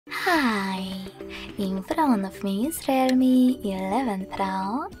Hi! In front of me is Realme 11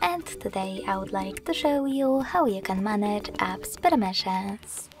 Pro, and today I would like to show you how you can manage apps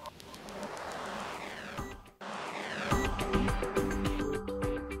permissions.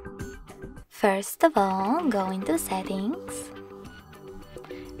 First of all, go into Settings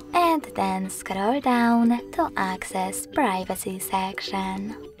and then scroll down to access Privacy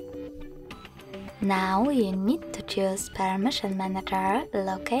section. Now you need to choose Permission Manager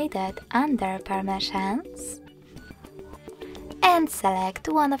located under Permissions and select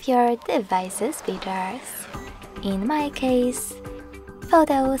one of your device's features, in my case,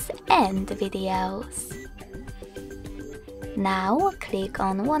 Photos and Videos. Now click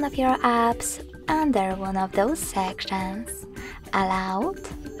on one of your apps under one of those sections, Allowed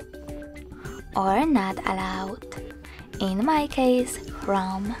or Not Allowed, in my case,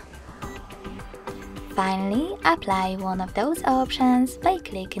 Chrome. Finally, apply one of those options by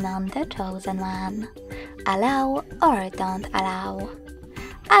clicking on the chosen one, Allow or Don't Allow.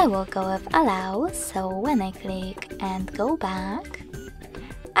 I will go with Allow, so when I click and go back,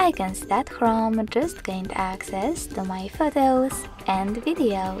 I can see that Chrome just gained access to my photos and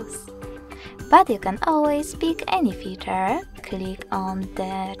videos. But you can always pick any feature, click on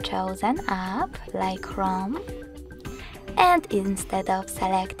the chosen app like Chrome, and instead of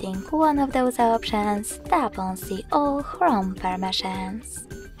selecting one of those options, tap on See All Chrome Permissions.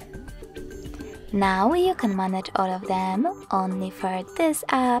 Now you can manage all of them only for this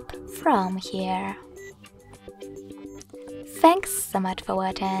app from here. Thanks so much for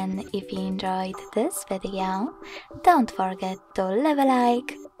watching. If you enjoyed this video, don't forget to leave a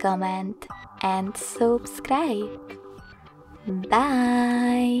like, comment and subscribe.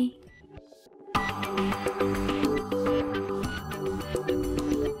 Bye!